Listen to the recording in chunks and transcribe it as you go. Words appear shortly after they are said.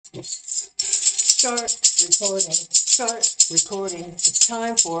Start recording. Start recording. It's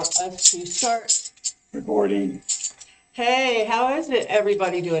time for us to start recording. Hey, how is it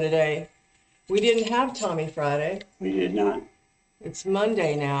everybody doing today? We didn't have Tommy Friday. We did not. It's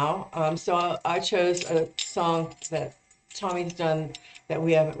Monday now. So I chose a song that Tommy's done that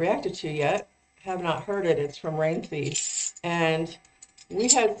we haven't reacted to yet. Have not heard it. It's from Reinxeed. And we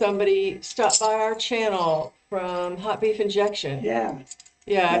had somebody stop by our channel from Hot Beef Injection.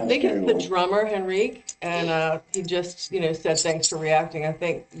 Yeah, I think it's the drummer, Henrique, and he just, said thanks for reacting. I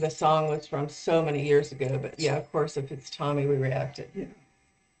think the song was from so many years ago, but yeah, of course, if it's Tommy, we reacted. Yeah.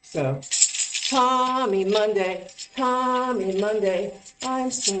 So, Tommy Monday,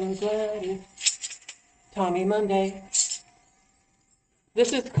 I'm so glad it's Tommy Monday.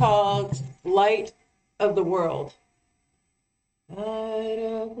 This is called Light of the World. Light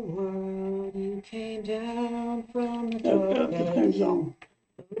of the world, you came down from the darkness.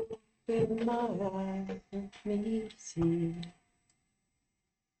 Open my eyes, let me see.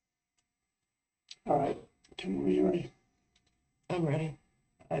 All right, Tim, are you ready? I'm ready.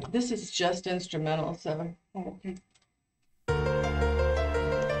 This is just instrumental, so. Oh, okay.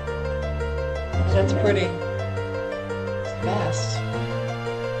 That's pretty. It's fast.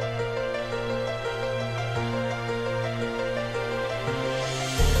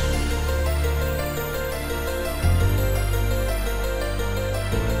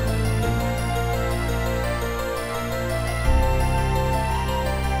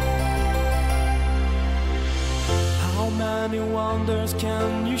 How many wonders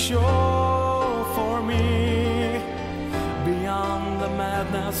can you show for me beyond the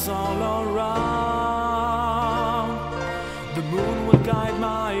madness all around? The moon will guide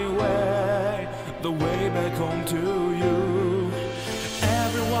my way, the way back home to you.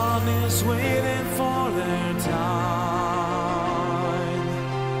 Everyone is waiting for their time.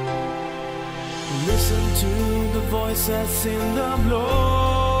 Listen to the voices in the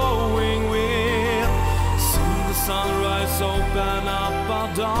blowing wind. Sunrise, open up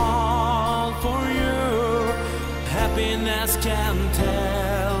a dawn for you. Happiness can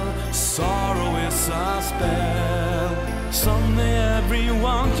tell, sorrow is a spell. Someday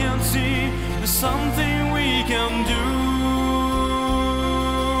everyone can see there's something we can do.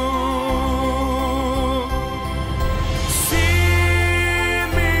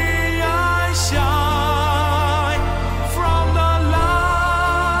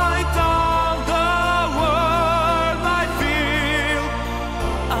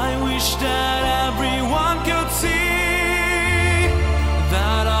 That everyone could see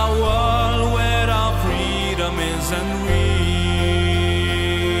that our world without freedom isn't real.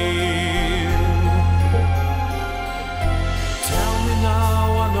 Tell me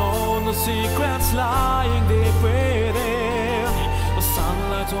now, I know the secrets lying deep within. The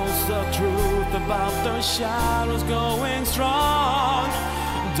sunlight holds the truth about the shadows going strong.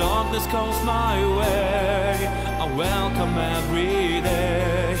 Darkness comes my way, I welcome every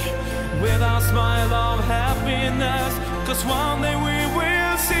day with a smile of happiness, 'cause one day we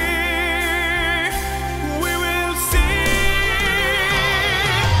will see, we will see.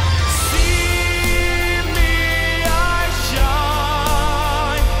 See me, I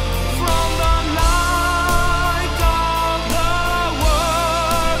shine from the light of the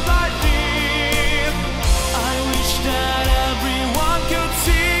world I feel. I wish that everyone could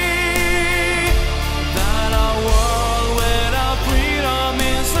see that our world without freedom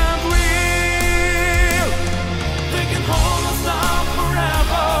isn't real. Hold us down for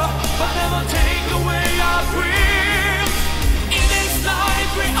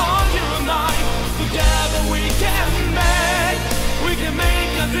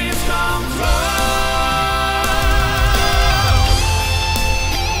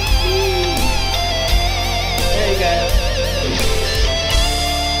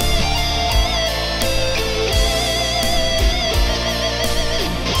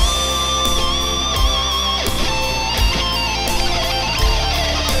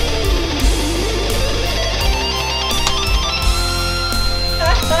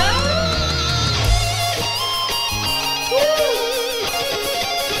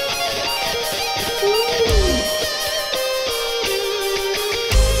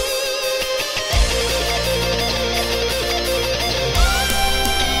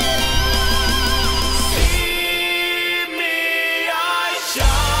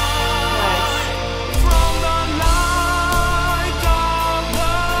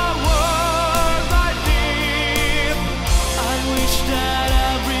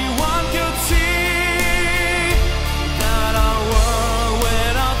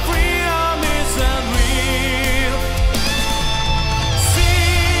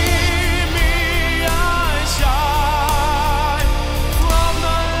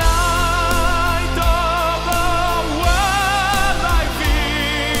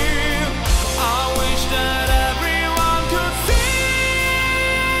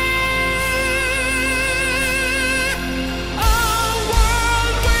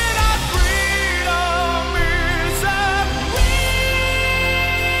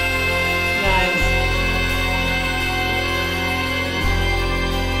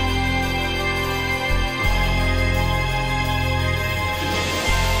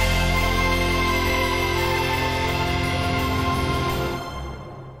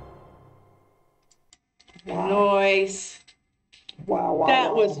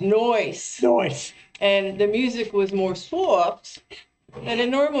That was noise. Noise. And the music was more soft than it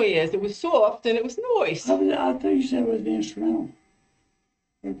normally is. It was soft and it was noise. I thought you said it was the instrumental.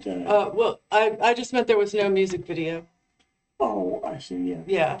 But, Well, I just meant there was no music video. oh, I see, yeah.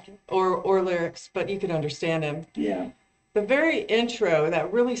 Yeah, or lyrics, but you could understand him. Yeah, The very intro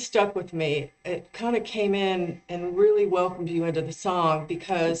that really stuck with me, it kind of came in and really welcomed you into the song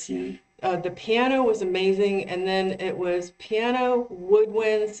because yeah. the piano was amazing, and then it was piano,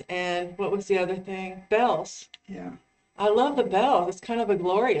 woodwinds, and what was the other thing? Bells. Yeah, I love the bells. It's kind of a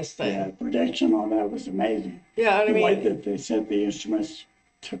glorious yeah, thing. production on that was amazing. Yeah, I The way mean, that they set the instruments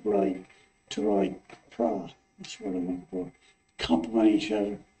to really, that's what I'm looking for, complement each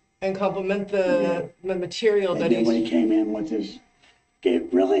other. and complement the material And that then when he he's came in with his,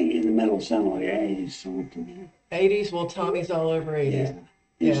 it really in the middle sounded like an 80s song to me. 80s. Well, Tommy's all over 80s. Yeah,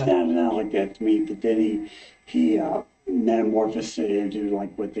 it Yeah. sounded out like that to me, but then he metamorphosed it into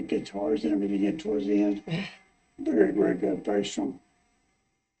like with the guitars and everything in towards the end. Very, very good, very strong.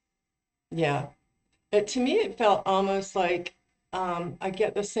 Yeah. To me, it felt almost like I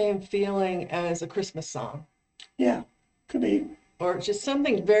get the same feeling as a Christmas song, Yeah, could be. or just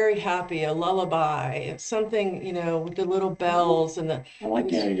something very happy, a lullaby. It's something, with the little bells and the. I like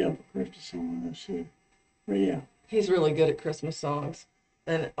the idea of a Christmas song on this too. But yeah, He's really good at Christmas songs,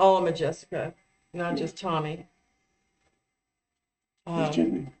 and all of Jessica, not just Tommy. what you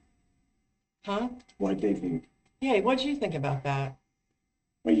think? Huh? What they think? Yeah. What did you think about that?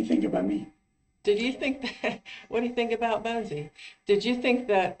 What do you think about me? Did you think that? What do you think about Bonesy? Did you think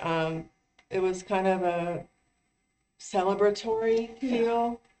that it was kind of a celebratory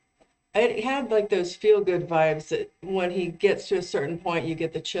feel? It had like those feel-good vibes that when he gets to a certain point, you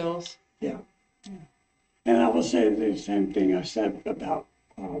get the chills. Yeah. And I will say the same thing I said about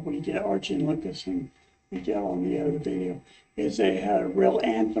we did Archie and Lucas and we did on the other video, is they had a real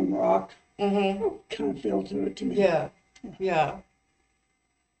anthem rock kind of feel to it to me. Yeah, yeah.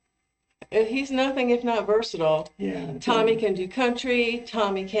 He's nothing if not versatile. Yeah. Tommy can do country,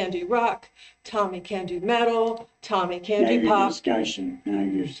 Tommy can do rock, Tommy can do metal, Tommy can Now do you're pop. discussion. Now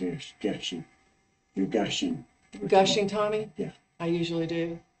you're discussion. You're gushing. Gushing Tommy? Yeah. I usually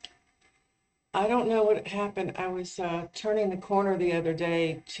do. I don't know what happened. I was turning the corner the other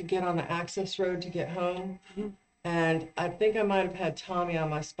day to get on the access road to get home. And I think I might have had Tommy on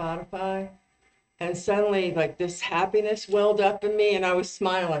my Spotify. And suddenly, like, this happiness welled up in me, and I was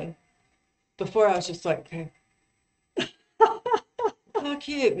smiling. Before, I was just like, okay. How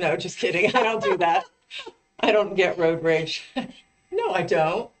cute. No, just kidding. I don't do that. I don't get road rage. No, I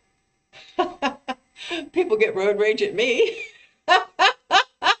don't. People get road rage at me.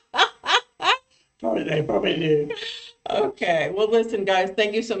 They probably do. Okay, well, listen, guys,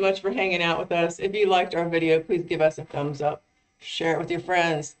 thank you so much for hanging out with us. If you liked our video, please give us a thumbs up, share it with your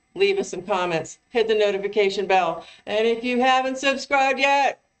friends, leave us some comments, hit the notification bell, and if you haven't subscribed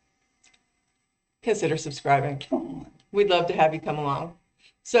yet, consider subscribing. Come on. We'd love to have you come along.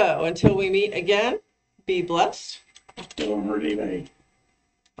 So until we meet again, be blessed. Don't hurt anybody.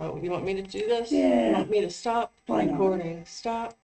 Oh, you want me to do this? Yeah. You want me to stop Why not? recording? Stop.